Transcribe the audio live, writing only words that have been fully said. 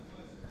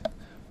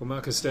Well,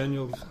 Marcus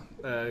Daniell,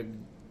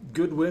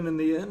 good win in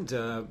the end,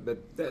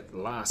 but that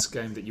last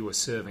game that you were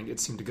serving, it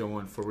seemed to go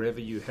on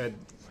forever. You had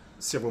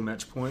several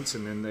match points,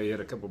 and then they had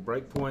a couple of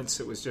break points.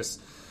 It was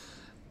just,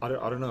 I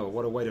don't know,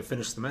 what a way to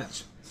finish the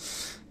match.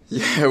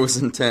 Yeah, it was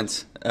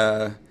intense.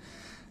 I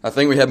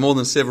think we had more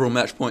than several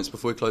match points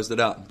before we closed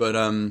it out. But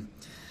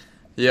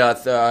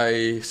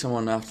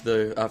someone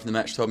after the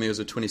match told me it was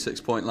a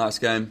 26-point last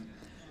game.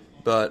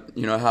 But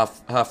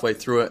halfway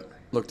through it,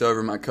 looked over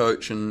at my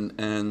coach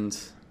and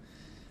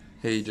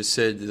he just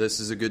said, "This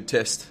is a good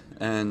test,"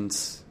 and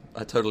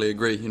I totally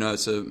agree.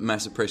 It's a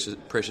massive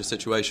pressure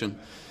situation.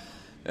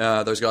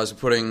 Those guys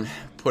were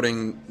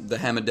putting the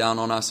hammer down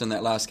on us in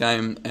that last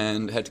game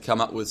and had to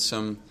come up with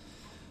some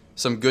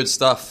good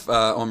stuff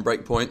on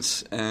break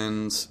points,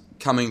 and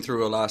coming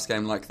through a last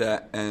game like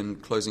that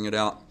and closing it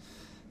out.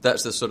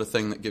 That's the sort of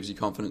thing that gives you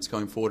confidence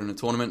going forward in a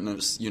tournament. And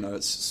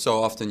it's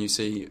so often you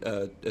see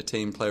a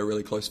team play a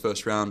really close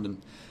first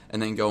round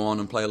and then go on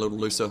and play a little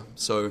looser.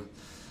 So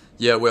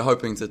yeah, we're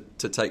hoping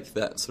to take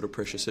that sort of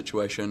pressure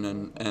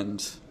situation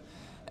and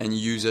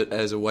use it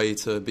as a way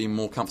to be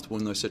more comfortable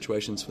in those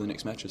situations for the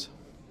next matches.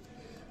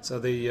 So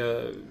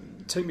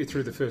take me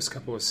through the first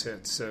couple of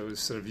sets. So it was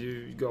sort of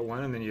you got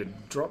one and then you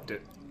dropped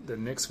it, the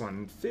next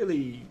one,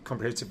 fairly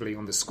comprehensively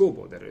on the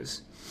scoreboard, that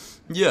is.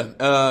 Yeah,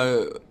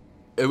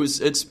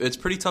 it's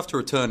pretty tough to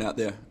return out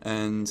there,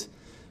 and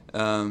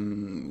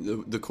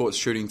the court's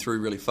shooting through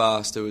really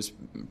fast. It was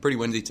pretty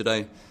windy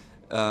today.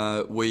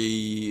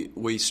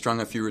 We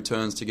strung a few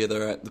returns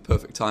together at the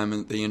perfect time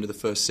at the end of the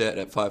first set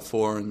at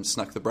 5-4 and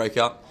snuck the break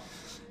out.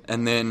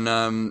 And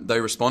then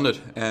they responded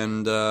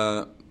and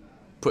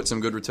put some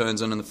good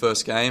returns in the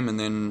first game, and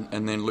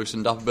then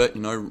loosened up a bit.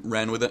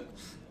 Ran with it,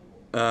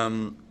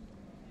 and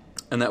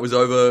that was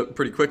over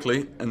pretty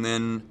quickly. And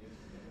then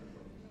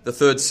the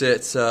third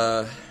set,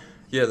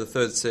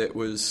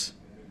 was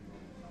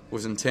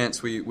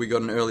intense. We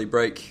got an early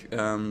break.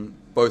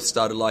 Both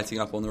started lighting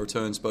up on the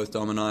returns, both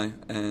Dom and I,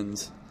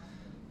 and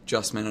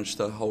just managed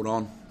to hold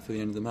on for the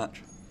end of the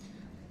match.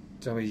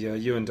 Tell me,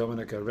 you and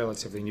Dominic are a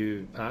relatively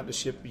new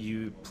partnership. Are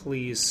you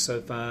pleased so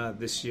far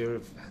this year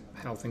of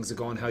how things have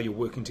gone, how you're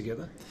working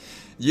together?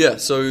 Yeah,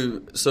 so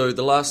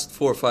the last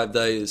 4 or 5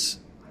 days,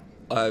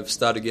 I've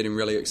started getting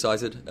really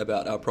excited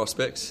about our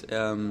prospects.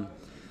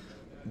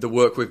 The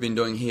work we've been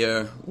doing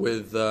here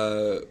with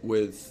the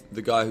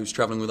guy who's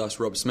travelling with us,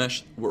 Rob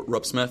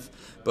Smith,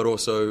 but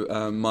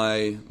also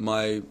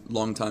my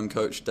longtime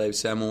coach, Dave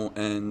Samuel,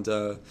 and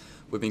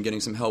we've been getting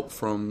some help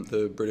from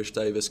the British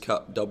Davis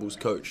Cup doubles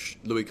coach,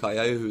 Louis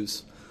Caillet,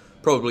 who's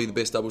probably the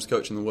best doubles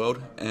coach in the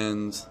world,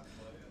 and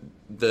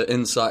the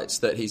insights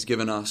that he's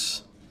given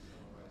us,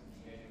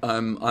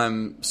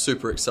 I'm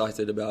super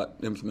excited about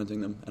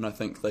implementing them, and I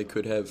think they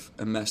could have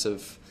a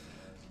massive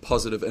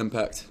positive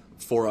impact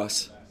for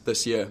us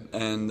this year.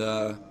 And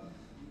I'd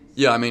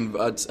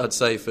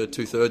say for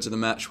 2/3 of the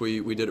match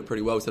we did it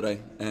pretty well today,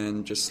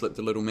 and just slipped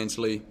a little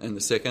mentally in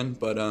the second.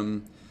 But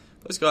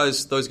those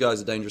guys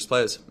are dangerous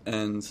players,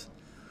 and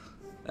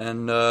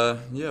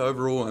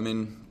overall,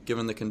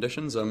 given the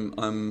conditions,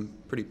 I'm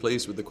pretty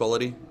pleased with the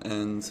quality,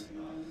 and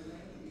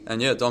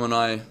Dom and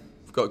I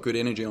have got good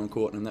energy on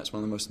court, and that's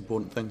one of the most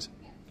important things.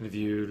 And have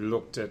you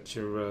looked at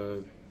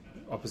your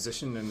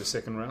opposition in the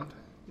second round?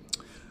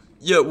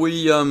 Yeah,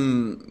 we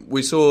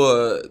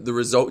saw the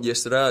result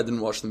yesterday. I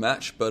didn't watch the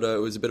match, but it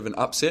was a bit of an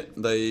upset.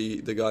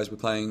 The guys were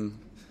playing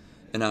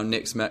in our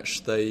next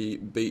match. They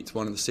beat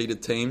one of the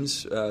seeded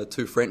teams,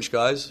 2 French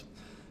guys,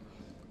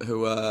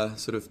 who are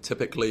sort of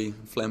typically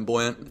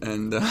flamboyant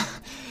and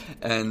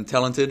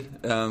talented.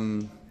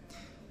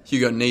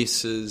 Hugo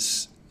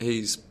Nice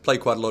he's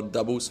played quite a lot of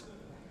doubles,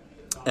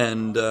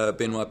 and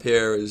Benoit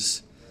Paire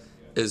is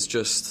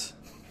just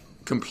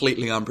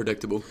completely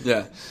unpredictable.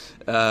 Yeah,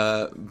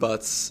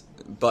 but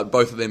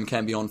both of them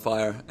can be on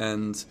fire,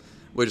 and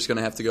we're just going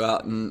to have to go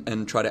out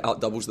and try to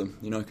out-doubles them,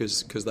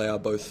 because they are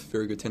both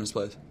very good tennis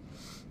players.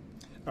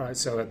 All right,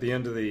 so at the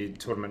end of the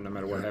tournament, no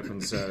matter what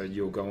happens,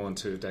 you'll go on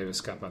to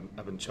Davis Cup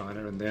up in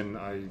China, and then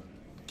I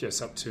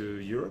guess up to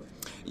Europe?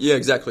 Yeah,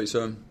 exactly.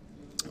 So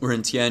we're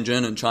in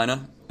Tianjin in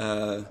China.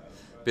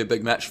 Be a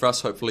big match for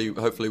us. Hopefully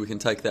we can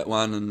take that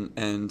one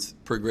and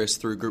progress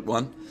through Group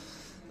 1.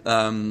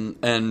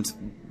 And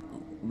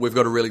we've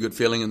got a really good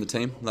feeling in the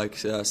team.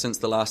 Since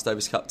the last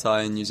Davis Cup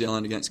tie in New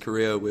Zealand against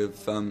Korea,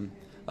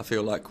 I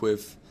feel like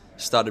we've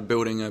started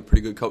building a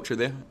pretty good culture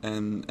there,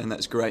 and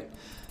that's great.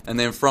 And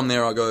then from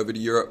there, I'll go over to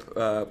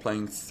Europe,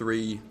 playing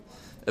 3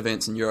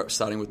 events in Europe,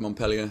 starting with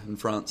Montpellier in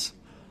France,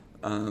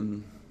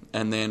 and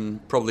then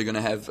probably going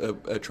to have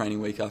a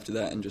training week after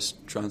that, and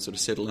just try and sort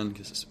of settle in,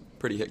 because it's a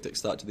pretty hectic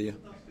start to the year.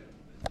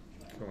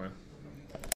 Cool.